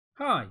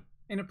Hi,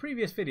 in a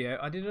previous video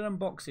I did an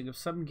unboxing of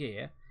some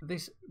gear,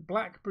 this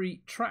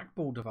Blackberry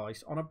trackball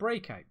device on a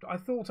Breakout. I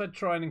thought I'd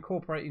try and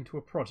incorporate into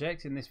a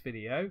project in this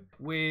video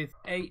with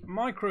a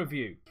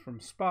Microview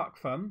from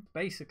Sparkfun,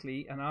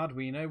 basically an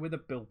Arduino with a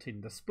built-in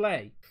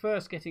display.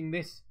 First getting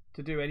this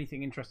to do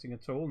anything interesting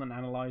at all and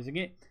analysing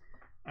it,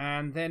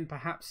 and then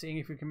perhaps seeing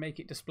if we can make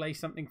it display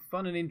something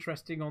fun and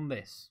interesting on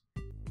this.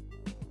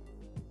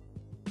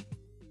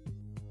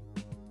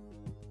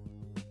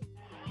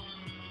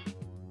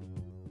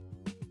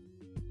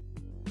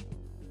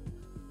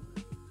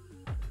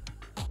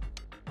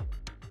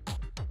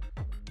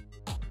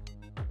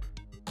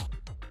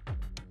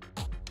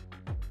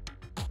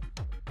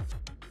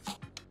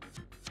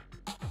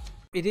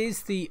 It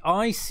is the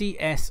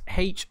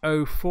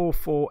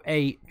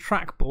ICSH044A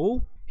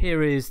trackball.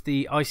 Here is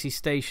the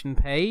ICStation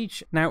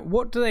page. Now,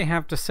 what do they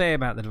have to say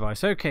about the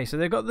device? Okay, so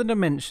they've got the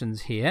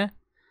dimensions here.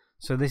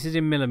 So this is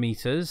in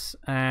millimeters,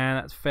 and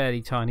that's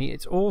fairly tiny.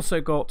 It's also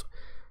got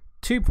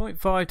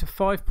 2.5 to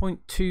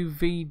 5.2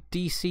 V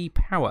DC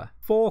power.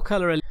 4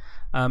 color LEDs,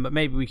 but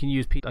maybe we can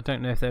use, I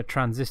don't know if there are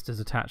transistors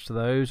attached to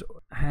those.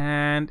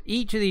 And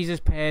each of these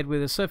is paired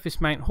with a surface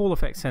mount Hall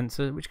effect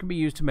sensor, which can be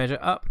used to measure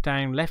up,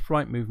 down, left,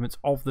 right movements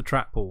of the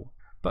trackball.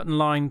 Button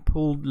line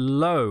pulled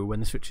low when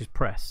the switch is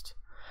pressed.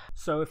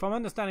 So if I'm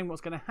understanding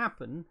what's going to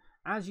happen,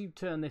 as you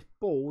turn this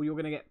ball, you're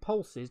going to get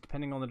pulses,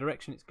 depending on the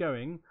direction it's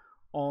going,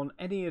 on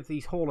any of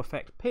these Hall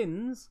effect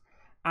pins,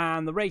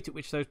 and the rate at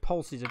which those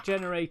pulses are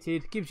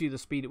generated gives you the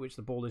speed at which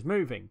the ball is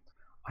moving.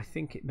 I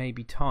think it may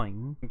be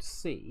time to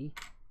see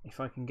if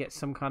I can get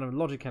some kind of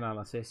logic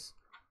analysis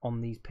on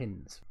these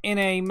pins. In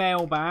a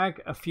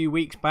mailbag a few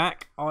weeks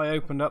back, I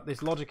opened up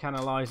this logic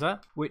analyzer,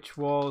 which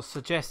was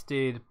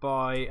suggested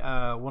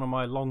by one of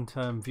my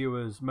long-term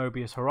viewers,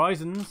 Mobius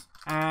Horizons,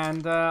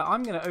 and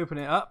I'm going to open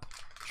it up,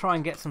 try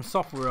and get some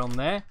software on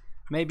there,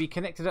 maybe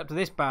connect it up to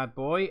this bad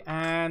boy,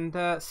 and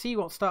see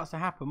what starts to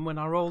happen when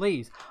I roll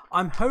these.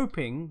 I'm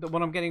hoping that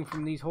what I'm getting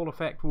from these Hall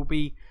effect will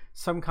be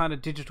some kind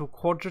of digital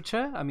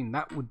quadrature. I mean,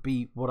 that would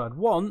be what I'd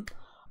want,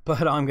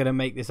 but I'm going to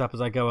make this up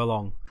as I go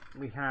along.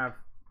 We have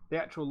the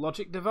actual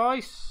logic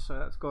device. So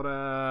that's got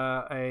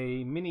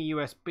a mini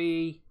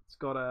USB. It's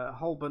got a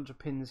whole bunch of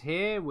pins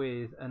here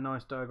with a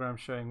nice diagram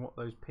showing what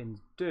those pins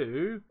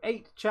do.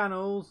 8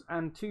 channels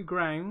and 2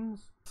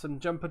 grounds. Some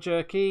jumper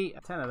jerky,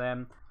 10 of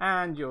them,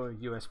 and your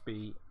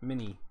USB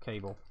mini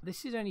cable.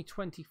 This is only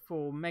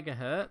 24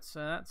 megahertz, so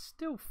that's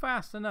still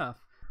fast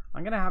enough.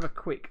 I'm going to have a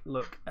quick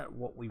look at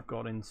what we've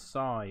got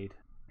inside,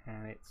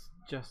 and it's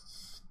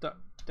just stuck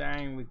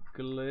down with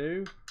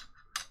glue. It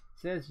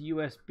says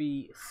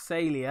USB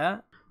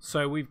Salia.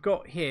 So we've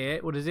got here,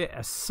 what is it?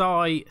 A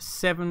SI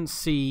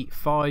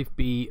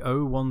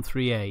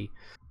 7C5B013A.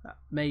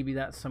 Maybe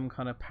that's some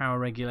kind of power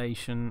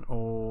regulation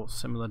or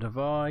similar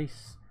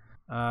device.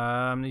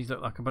 These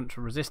look like a bunch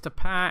of resistor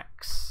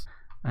packs,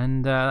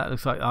 and that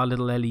looks like our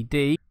little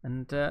LED.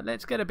 And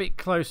let's get a bit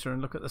closer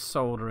and look at the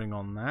soldering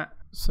on that.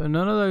 So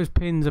none of those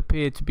pins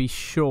appear to be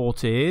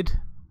shorted,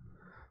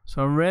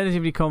 so I'm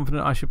relatively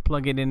confident I should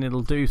plug it in,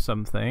 it'll do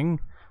something.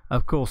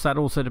 Of course, that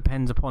also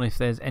depends upon if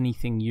there's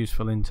anything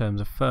useful in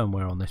terms of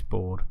firmware on this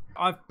board.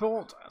 I've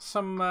bought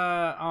some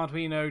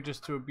Arduino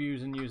just to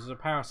abuse and use as a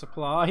power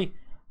supply,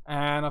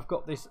 and I've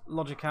got this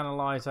logic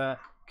analyzer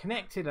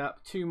connected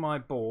up to my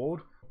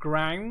board.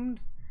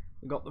 Ground,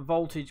 we've got the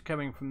voltage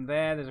coming from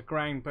there. There's a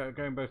ground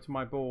going both to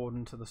my board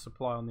and to the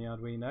supply on the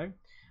Arduino.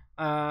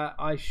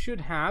 I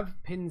should have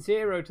pin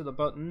 0 to the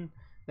button,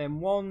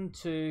 then 1,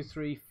 2,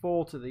 3,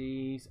 4 to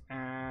these,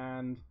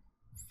 and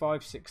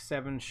 5, 6,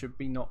 7 should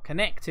be not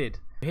connected.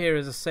 Here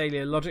is a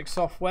Salia logic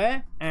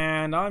software,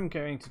 and I'm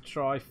going to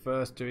try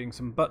first doing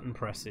some button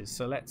presses.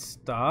 So let's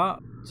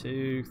start.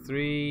 2,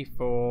 3,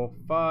 4,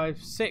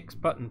 5, 6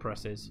 button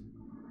presses.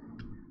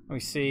 We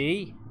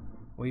see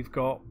we've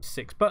got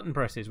 6 button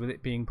presses with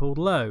it being pulled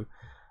low,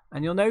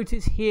 and you'll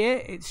notice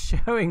here it's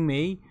showing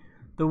me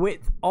the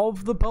width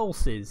of the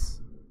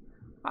pulses.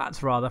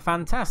 That's rather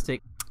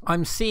fantastic.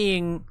 I'm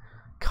seeing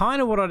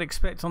kind of what I'd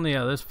expect on the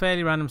others,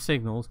 fairly random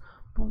signals,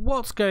 but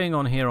what's going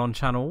on here on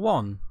channel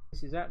 1?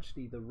 This is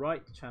actually the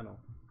right channel.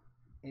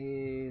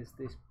 Is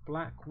this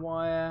black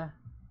wire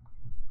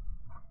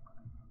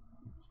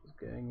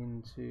going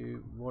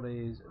into what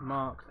is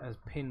marked as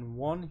pin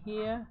 1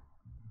 here?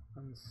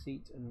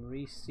 Unseat and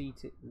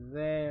reseat it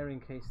there in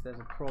case there's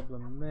a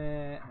problem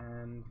there,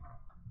 and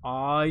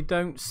I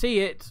don't see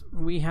it.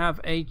 We have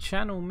a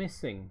channel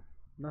missing.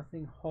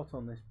 Nothing hot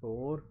on this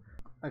board.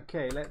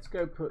 Okay, let's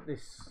go put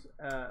this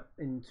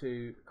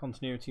into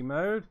continuity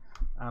mode,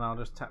 and I'll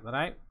just tap that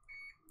out.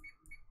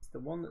 It's the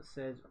one that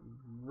says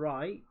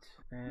right,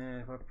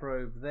 and if I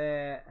probe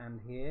there and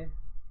here,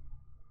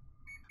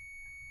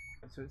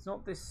 so it's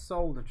not this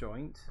solder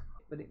joint,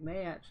 but it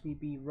may actually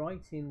be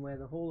right in where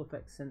the Hall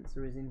effect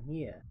sensor is in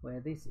here,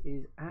 where this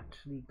is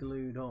actually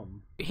glued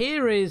on.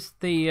 Here is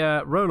the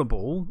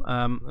rollerball,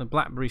 a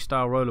Blackberry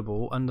style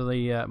rollerball under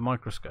the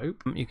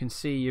microscope. You can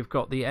see you've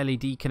got the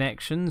LED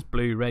connections,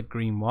 blue, red,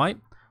 green, white,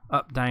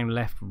 up, down,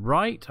 left,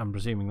 right. I'm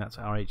presuming that's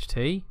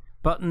RHT.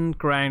 Button,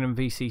 ground, and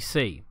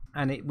VCC.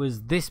 and it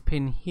was this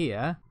pin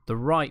here, the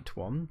right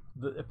one,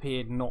 that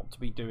appeared not to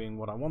be doing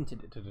what I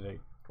wanted it to do.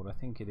 But I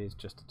think it is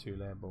just a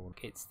 2-layer board.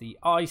 It's the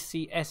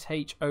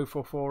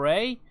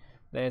ICSH044A.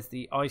 There's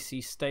the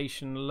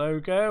ICStation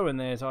logo, and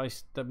there's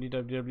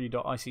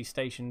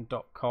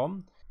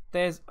www.icstation.com.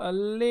 There's a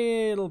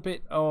little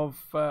bit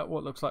of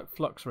what looks like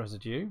flux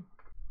residue.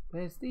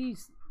 There's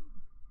these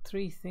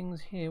 3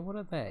 things here. What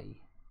are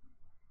they?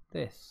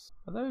 This.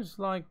 Are those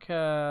like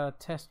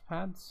test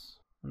pads?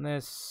 And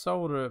there's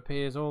solder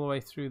appears all the way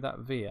through that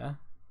via.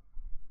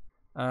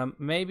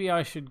 Maybe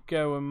I should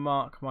go and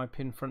mark my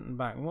pin front and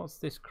back. What's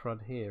this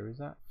crud here? Is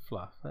that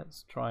fluff?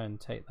 Let's try and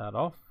take that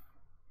off.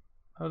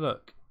 Oh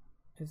look,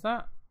 is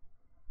that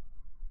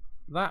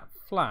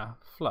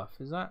fluff?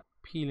 Is that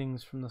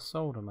peelings from the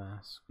solder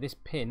mask? This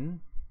pin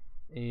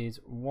is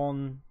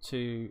 1,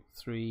 2,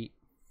 3,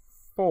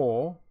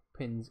 4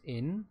 pins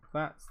in.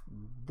 That's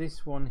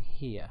this one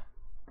here.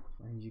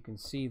 And you can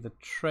see the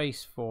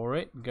trace for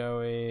it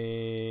going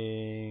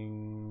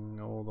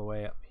all the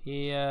way up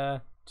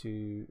here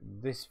to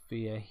this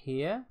via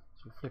here.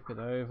 So flip it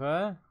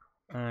over,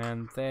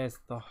 and there's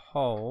the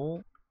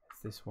hole. It's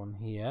this one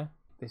here,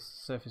 this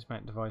surface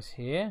mount device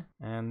here,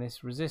 and this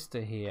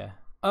resistor here.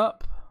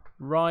 Up,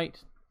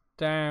 right,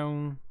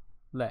 down,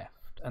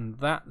 left. And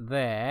that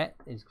there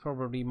is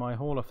probably my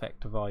Hall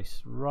effect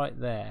device right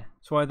there.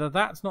 So either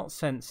that's not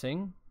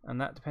sensing, and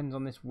that depends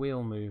on this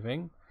wheel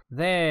moving.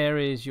 There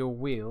is your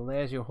wheel,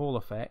 there's your Hall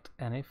effect,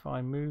 and if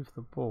I move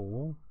the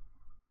ball,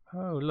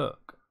 oh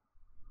look,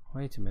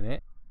 wait a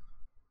minute,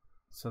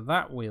 so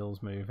that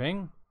wheel's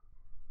moving,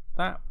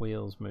 that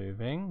wheel's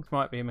moving. This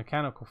might be a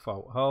mechanical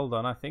fault. Hold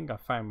on, I think I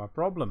found my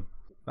problem.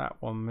 That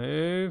one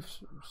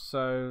moves,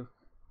 so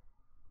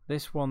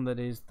this one that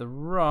is the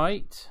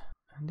right,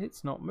 and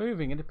it's not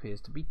moving, it appears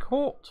to be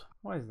caught.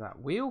 Why is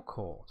that wheel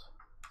caught?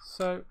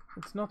 So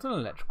it's not an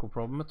electrical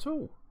problem at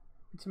all,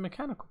 it's a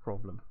mechanical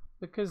problem.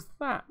 Because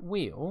that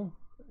wheel,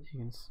 as you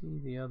can see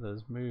the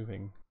others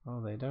moving.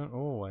 Oh, they don't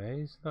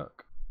always.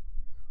 Look.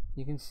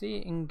 You can see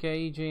it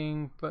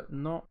engaging, but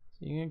not.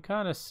 So you can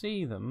kind of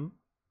see them.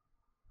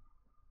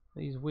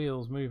 These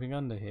wheels moving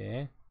under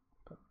here.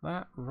 But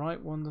that right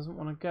one doesn't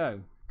want to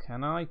go.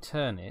 Can I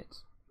turn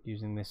it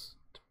using this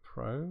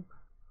probe?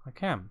 I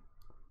can.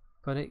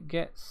 But it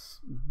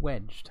gets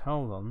wedged.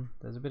 Hold on.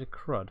 There's a bit of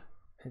crud.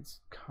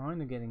 It's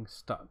kind of getting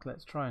stuck.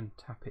 Let's try and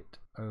tap it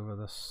over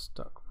the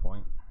stuck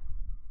point.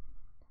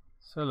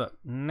 So look,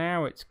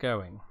 now it's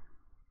going.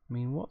 I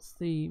mean, what's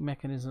the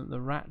mechanism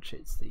that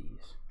ratchets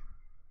these?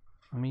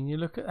 I mean, you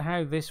look at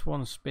how this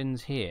one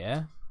spins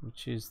here,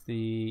 which is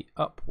the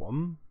up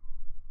one.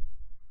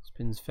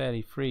 Spins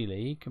fairly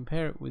freely.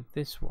 Compare it with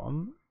this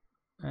one,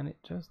 and it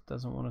just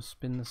doesn't want to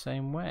spin the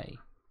same way.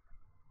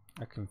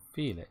 I can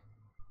feel it.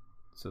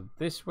 So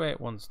this way it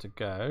wants to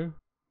go.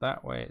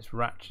 That way it's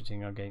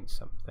ratcheting against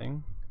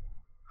something.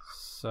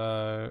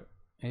 So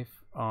if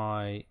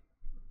I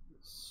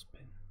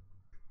spin,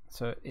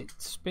 so it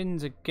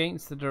spins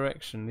against the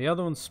direction. The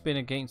other ones spin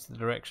against the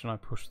direction I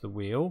push the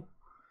wheel.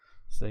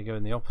 So they go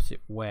in the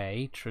opposite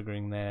way,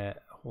 triggering their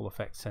Hall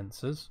effect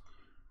sensors,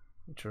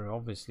 which are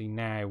obviously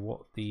now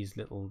what these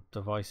little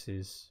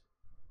devices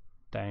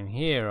down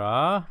here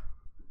are.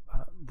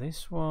 But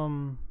this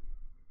one,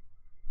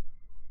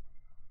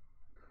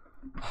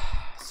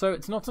 so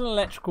it's not an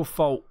electrical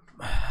fault,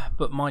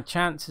 but my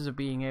chances of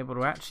being able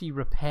to actually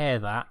repair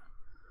that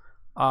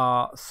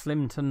are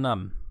slim to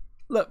none.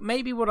 Look,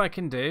 maybe what I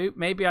can do,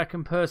 maybe I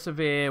can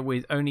persevere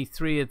with only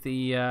 3 of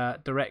the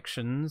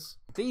directions.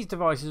 These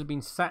devices have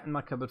been sat in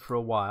my cupboard for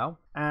a while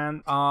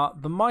and are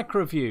the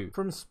Microview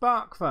from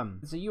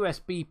Sparkfun. It's a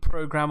USB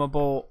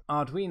programmable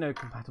Arduino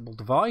compatible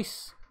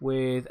device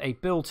with a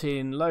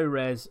built-in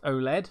low-res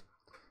OLED.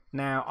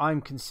 Now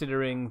I'm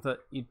considering that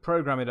you'd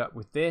program it up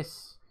with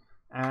this,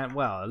 and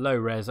well, a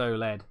low-res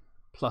OLED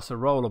plus a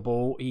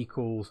rollerball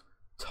equals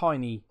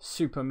tiny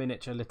super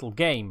miniature little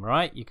game,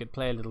 right? You could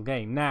play a little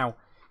game. Now,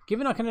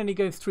 given I can only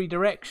go 3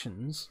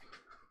 directions,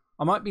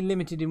 I might be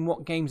limited in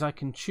what games I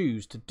can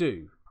choose to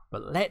do.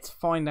 But let's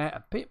find out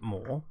a bit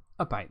more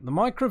about the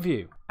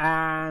Microview.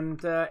 And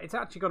it's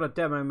actually got a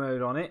demo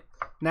mode on it.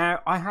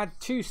 Now, I had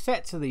 2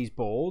 sets of these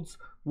boards.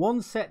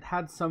 One set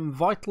had some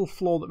vital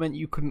flaw that meant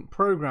you couldn't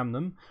program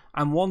them,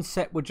 and one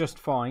set were just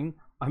fine.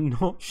 I'm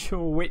not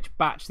sure which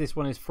batch this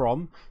one is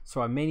from,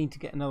 so I may need to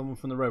get another one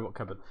from the robot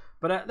cupboard.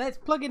 But let's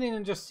plug it in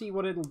and just see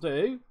what it'll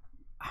do.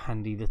 A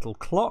handy little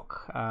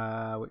clock,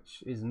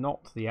 which is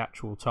not the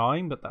actual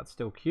time, but that's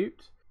still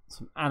cute.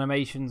 Some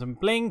animations and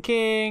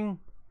blinking.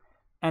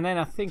 And then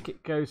I think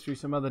it goes through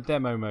some other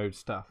demo mode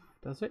stuff,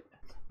 does it?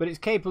 But it's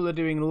capable of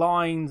doing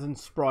lines and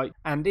sprites.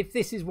 And if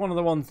this is one of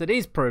the ones that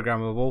is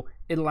programmable,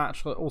 it'll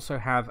actually also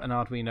have an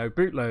Arduino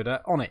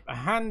bootloader on it. A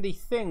handy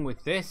thing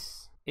with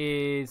this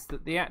is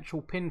that the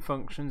actual pin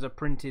functions are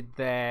printed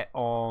there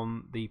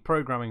on the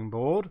programming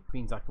board. It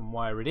means I can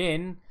wire it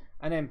in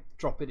and then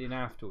drop it in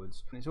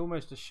afterwards. And it's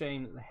almost a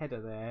shame that the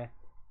header there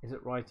is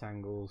at right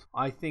angles.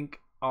 I think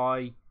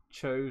I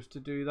chose to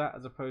do that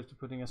as opposed to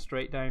putting a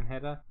straight down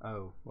header.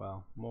 Oh,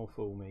 well, more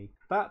fool me.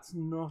 That's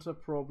not a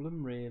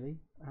problem, really.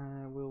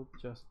 We'll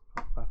just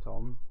pop that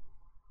on.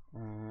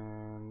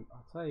 And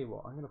I'll tell you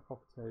what, I'm going to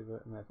pop it over,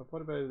 and if I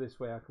put it over this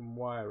way, I can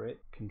wire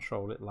it,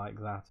 control it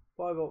like that.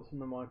 5 volts from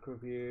the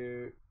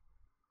Microview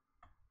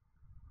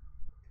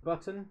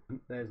button.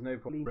 There's no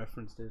problem.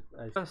 Referenced it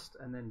as first,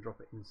 and then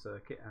drop it in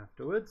circuit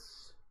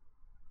afterwards.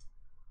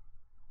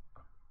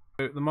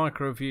 So the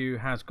Microview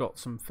has got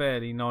some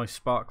fairly nice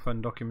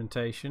Sparkfun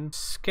documentation.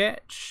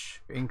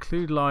 Sketch,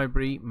 include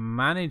library,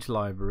 manage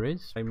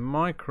libraries. A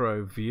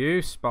Microview,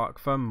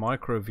 Sparkfun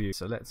Microview.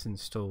 So let's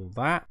install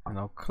that, and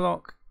I'll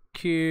clock.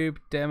 Cube,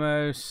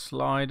 demo,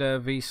 slider,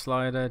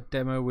 v-slider,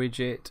 demo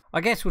widget. I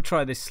guess we'll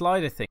try this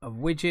slider thing. A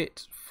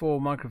widget for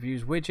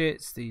Microview's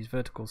widgets, these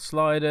vertical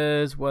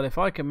sliders. Well, if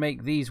I can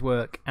make these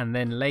work and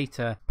then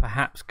later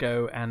perhaps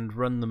go and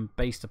run them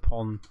based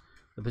upon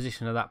the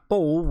position of that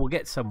ball, we'll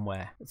get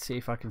somewhere. Let's see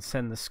if I can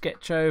send the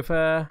sketch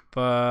over,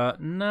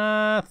 but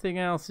nothing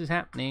else is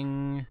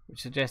happening,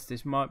 which suggests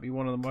this might be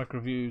one of the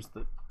Microviews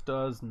that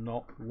does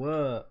not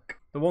work.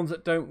 The ones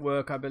that don't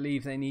work, I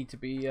believe they need to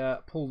be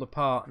pulled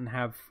apart and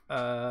have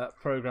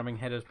programming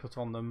headers put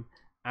on them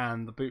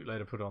and the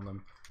bootloader put on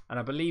them. And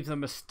I believe the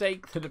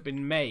mistake that had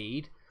been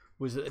made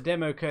was that the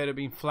demo code had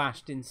been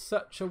flashed in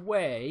such a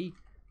way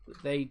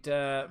that they'd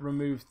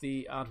removed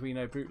the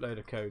Arduino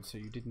bootloader code, so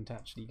you didn't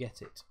actually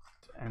get it.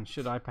 And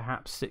should I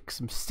perhaps stick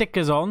some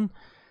stickers on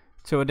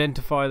to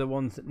identify the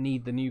ones that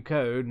need the new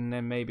code, and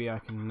then maybe I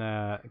can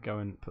go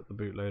and put the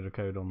bootloader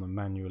code on them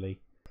manually.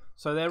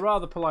 So they're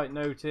rather polite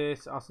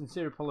notice. Our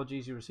sincere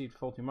apologies, you received a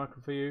faulty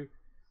Microview.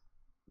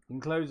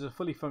 Encloses a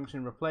fully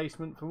functioning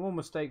replacement. For more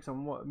mistakes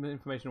on what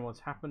information on what's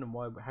happened and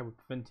how we're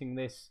preventing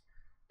this,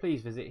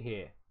 please visit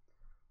here.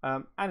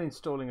 And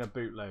installing a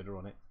bootloader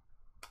on it.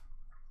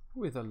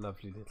 With a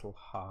lovely little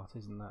heart,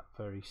 isn't that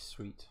very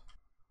sweet?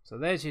 So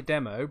there's your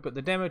demo, but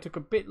the demo took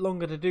a bit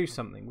longer to do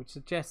something, which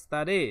suggests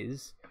that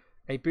is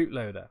a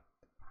bootloader.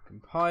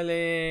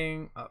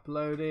 Compiling,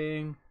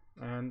 uploading,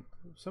 and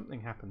something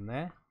happened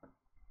there.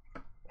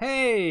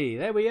 Hey,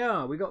 there we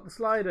are. We got the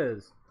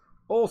sliders.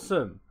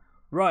 Awesome.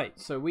 Right,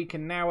 so we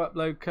can now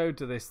upload code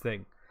to this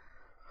thing.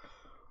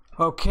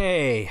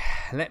 Okay,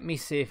 let me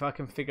see if I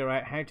can figure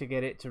out how to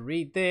get it to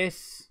read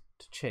this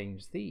to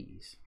change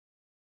these.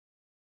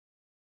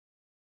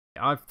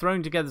 I've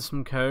thrown together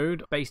some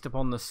code based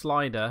upon the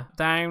slider.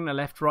 Down a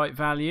left-right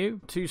value,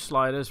 2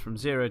 sliders from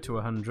 0 to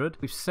 100.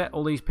 We've set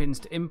all these pins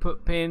to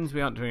input pins.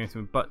 We aren't doing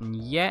anything with button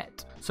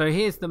yet. So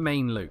here's the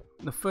main loop.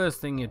 The first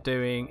thing you're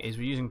doing is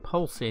we're using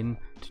pulse in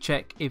to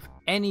check if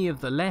any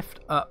of the left,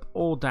 up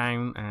or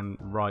down, and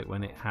right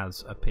when it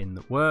has a pin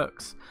that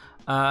works,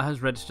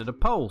 has registered a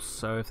pulse.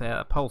 So if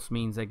a pulse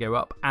means they go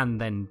up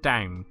and then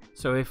down.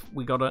 So if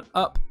we got an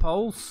up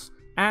pulse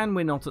and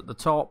we're not at the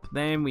top,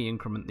 then we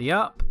increment the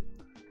up.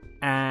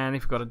 And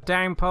if we've got a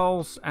down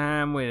pulse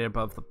and we're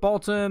above the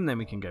bottom, then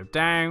we can go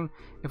down.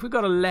 If we've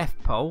got a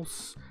left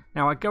pulse,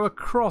 now I go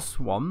across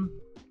one.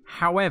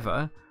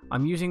 However,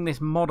 I'm using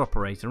this mod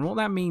operator, and what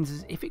that means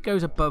is if it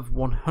goes above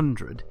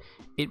 100,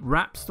 it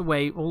wraps the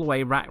way all the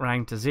way right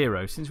round to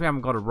 0. Since we haven't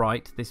got a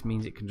right, this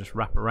means it can just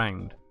wrap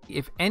around.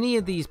 If any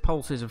of these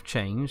pulses have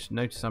changed,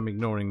 notice I'm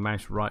ignoring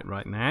mouse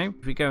right now,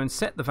 we go and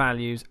set the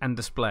values and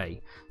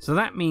display. So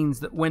that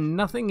means that when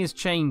nothing is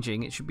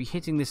changing, it should be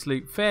hitting this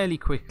loop fairly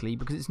quickly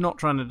because it's not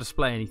trying to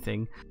display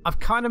anything. I've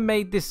kind of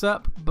made this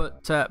up,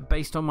 but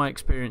based on my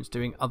experience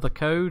doing other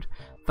code,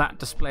 that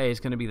display is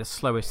going to be the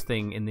slowest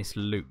thing in this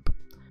loop.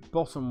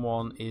 Bottom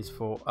one is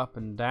for up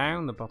and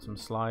down, the bottom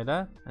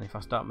slider, and if I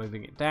start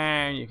moving it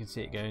down, you can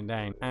see it going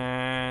down.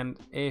 And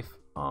if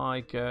I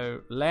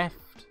go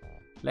left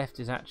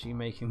is actually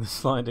making the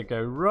slider go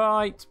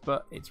right,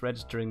 but it's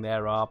registering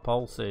there are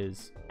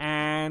pulses.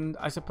 And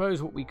I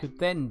suppose what we could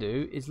then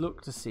do is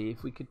look to see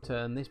if we could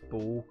turn this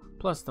ball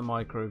plus the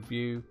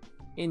Microview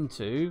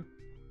into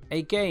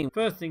a game.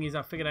 First thing is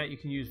I figured out you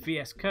can use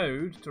VS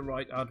Code to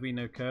write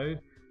Arduino code,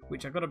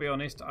 which I've got to be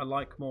honest, I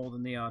like more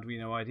than the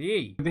Arduino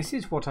IDE. This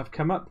is what I've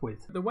come up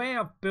with. The way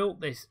I've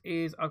built this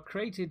is I've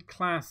created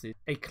classes.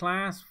 A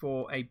class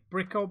for a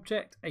brick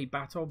object, a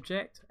bat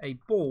object, a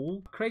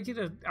ball. Created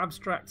an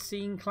abstract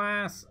scene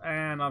class,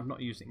 and I've not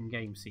used it in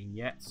game scene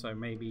yet, so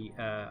maybe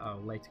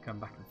I'll later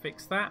come back and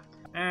fix that.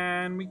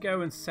 And we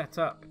go and set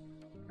up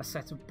a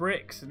set of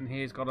bricks, and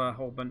here's got a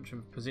whole bunch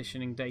of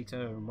positioning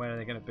data and where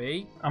they're going to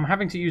be. I'm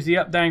having to use the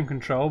up-down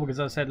control because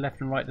as I said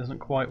left and right doesn't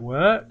quite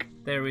work.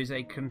 There is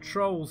a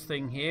controls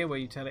thing here where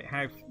you tell it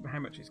how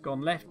much it's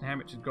gone left and how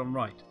much it's gone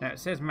right. Now it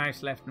says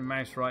mouse left and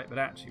mouse right, but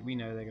actually we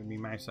know they're going to be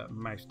mouse up and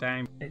mouse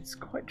down. It's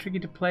quite tricky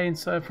to play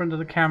inside front of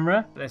the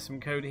camera. There's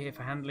some code here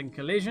for handling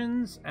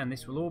collisions, and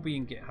this will all be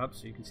in GitHub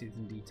so you can see this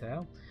in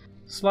detail.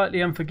 Slightly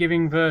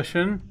unforgiving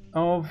version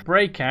of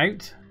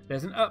Breakout.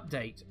 There's an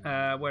update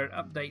where it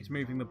updates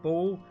moving the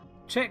ball,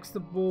 checks the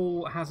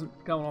ball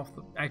hasn't gone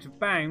out of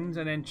bounds,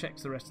 and then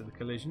checks the rest of the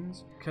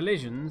collisions.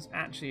 Collisions,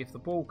 actually if the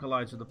ball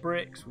collides with the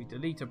bricks, we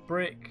delete a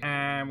brick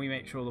and we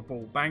make sure the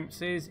ball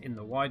bounces in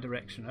the Y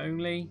direction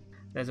only.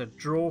 There's a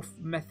draw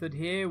method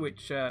here,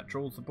 which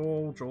draws the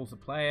ball, draws the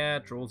player,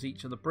 draws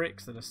each of the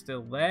bricks that are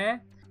still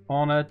there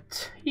on a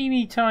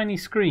teeny tiny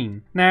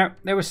screen. Now,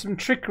 there was some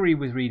trickery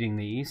with reading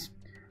these.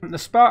 The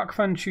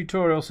Sparkfun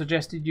tutorial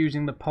suggested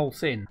using the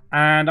pulse in,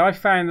 and I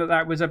found that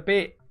that was a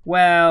bit,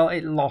 well,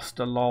 it lost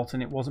a lot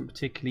and it wasn't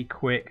particularly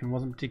quick and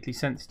wasn't particularly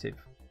sensitive.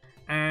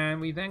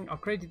 And we then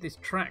created this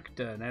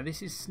tractor. Now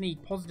this is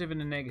sneak positive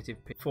and a negative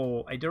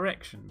for a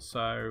direction,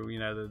 so you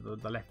know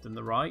the left and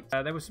the right.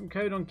 There was some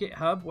code on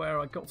GitHub where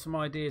I got some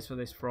ideas for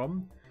this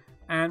from,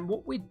 and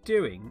what we're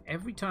doing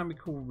every time we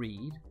call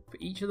read for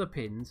each of the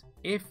pins,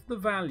 if the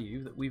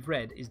value that we've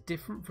read is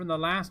different from the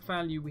last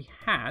value we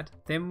had,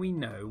 then we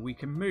know we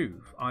can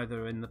move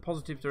either in the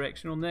positive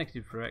direction or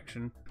negative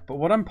direction. But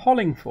what I'm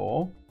polling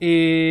for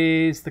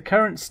is the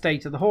current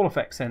state of the Hall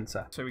effect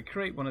sensor. So we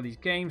create one of these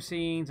game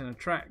scenes and a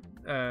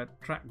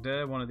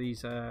tractor, one of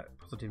these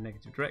positive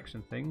negative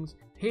direction things.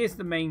 Here's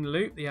the main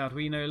loop, the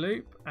Arduino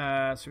loop.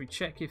 So we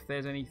check if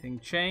there's anything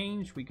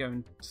changed. We go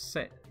and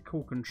set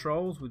call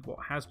controls with what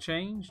has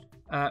changed.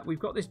 We've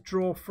got this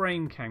draw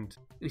frame count.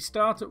 We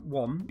start at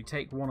 1, we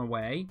take 1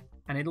 away,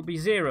 and it'll be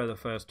 0 the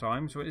first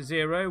time. So at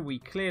 0, we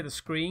clear the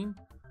screen,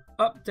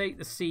 update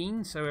the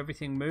scene so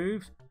everything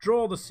moves,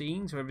 draw the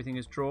scene so everything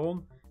is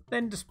drawn,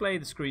 then display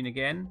the screen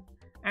again,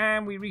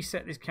 and we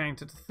reset this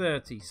counter to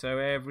 30. So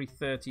every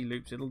 30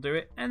 loops it'll do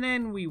it, and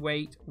then we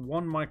wait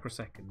 1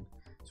 microsecond.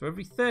 So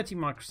every 30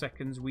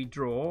 microseconds we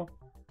draw.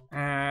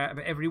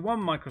 But every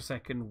 1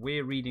 microsecond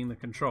we're reading the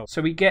control.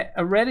 So we get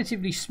a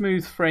relatively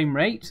smooth frame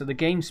rate, so the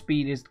game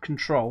speed is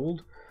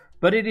controlled,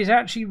 but it is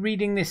actually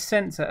reading this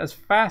sensor as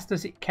fast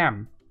as it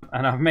can.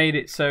 And I've made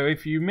it so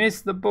if you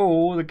miss the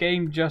ball, the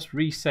game just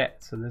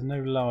resets, so there's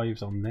no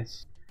lives on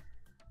this.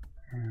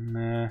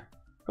 And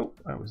oh,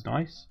 that was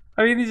nice.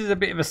 I mean, this is a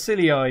bit of a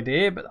silly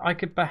idea, but I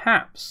could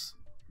perhaps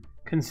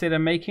consider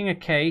making a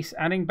case,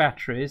 adding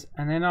batteries,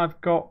 and then I've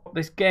got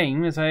this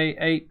game as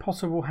a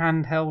possible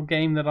handheld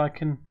game that I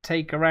can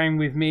take around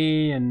with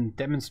me and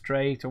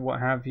demonstrate or what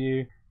have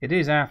you. It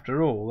is,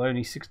 after all,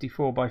 only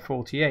 64 by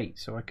 48,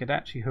 so I could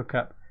actually hook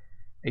up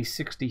a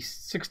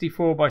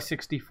 64 by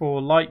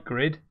 64 light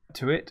grid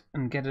to it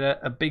and get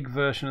a big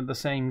version of the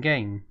same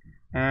game.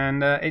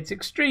 And it's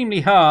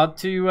extremely hard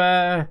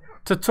to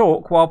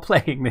talk while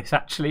playing this,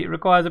 actually. It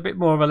requires a bit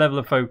more of a level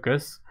of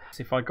focus.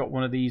 If I got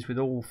one of these with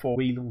all 4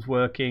 wheels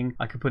working,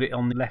 I could put it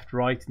on the left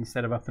right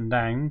instead of up and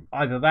down.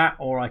 Either that,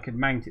 or I could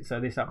mount it so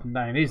this up and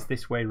down is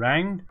this way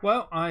round.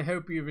 Well, I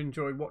hope you've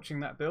enjoyed watching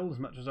that build as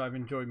much as I've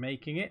enjoyed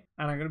making it.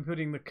 And I'm going to be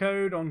putting the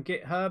code on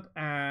GitHub,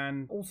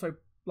 and also,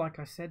 like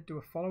I said, do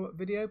a follow-up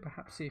video.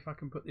 Perhaps see if I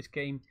can put this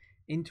game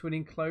into an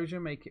enclosure,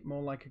 make it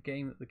more like a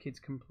game that the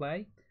kids can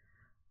play.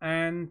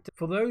 And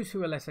for those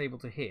who are less able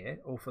to hear,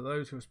 or for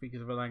those who are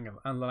speakers of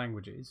other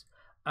languages,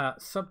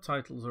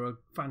 subtitles are a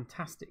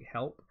fantastic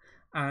help.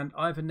 And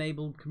I've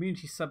enabled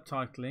community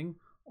subtitling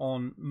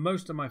on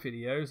most of my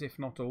videos, if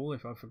not all.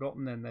 If I've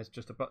forgotten, then there's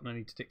just a button I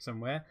need to tick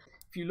somewhere.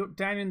 If you look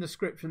down in the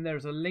description,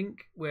 there's a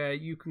link where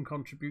you can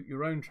contribute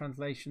your own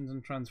translations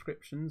and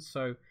transcriptions.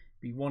 So it'd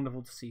be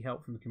wonderful to see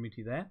help from the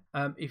community there.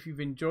 If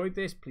you've enjoyed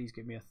this, please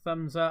give me a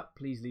thumbs up.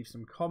 Please leave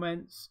some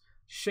comments.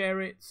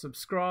 Share it,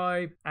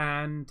 subscribe,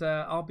 and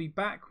I'll be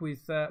back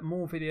with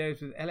more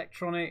videos with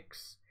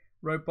electronics,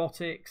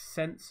 robotics,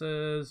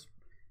 sensors,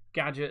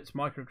 gadgets,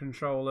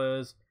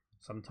 microcontrollers,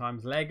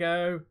 sometimes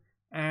Lego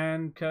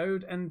and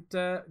code, and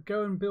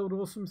go and build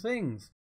awesome things.